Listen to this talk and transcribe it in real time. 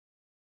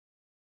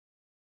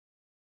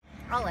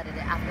I'll edit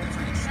it after.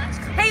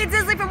 Hey, it's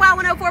Zizly from Wow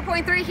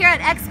 104.3 here at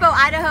Expo,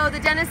 Idaho, the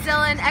Dennis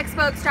Dillon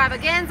Expo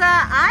Extravaganza.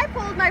 I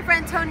pulled my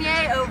friend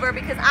Tonier over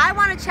because I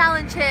want to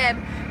challenge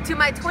him to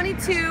my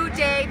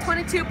 22-day,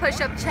 22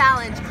 push-up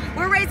challenge.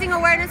 We're raising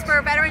awareness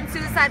for veteran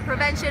suicide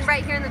prevention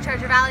right here in the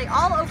Treasure Valley,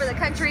 all over the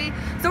country.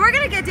 So we're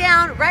gonna get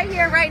down right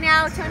here, right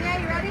now.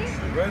 Tonier, you ready?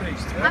 Ready.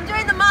 I'm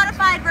doing the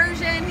modified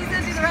version. He's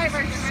gonna do the right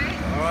version, right?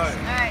 All right.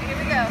 All right, here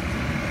we go.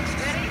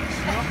 Ready?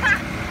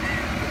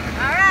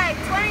 All right,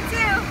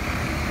 22.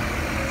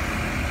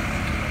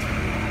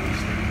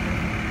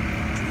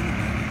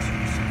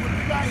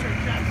 Got your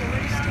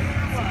Jacqueline out here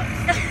or what?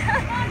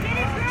 Come on, get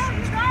it, girl.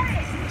 You got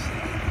it.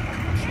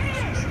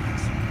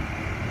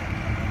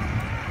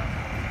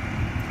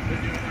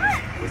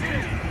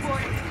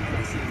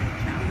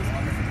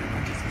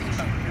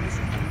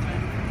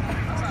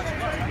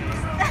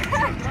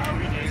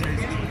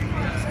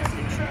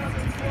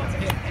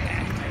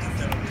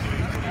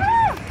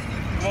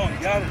 Come on,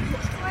 got it.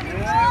 21.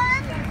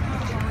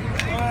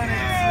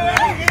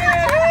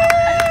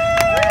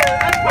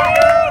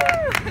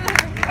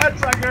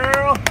 That's a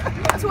girl.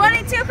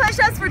 22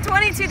 push-ups for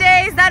 22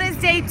 days. That is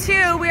day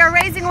 2. We are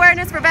raising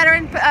awareness for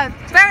veteran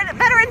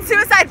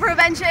suicide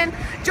prevention.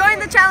 Join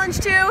the challenge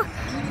too.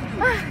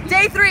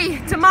 Day 3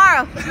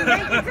 tomorrow.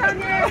 Thank you,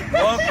 Tonier.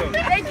 Welcome.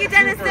 Thank you,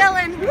 Dennis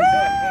Dillon.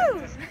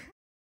 Woo!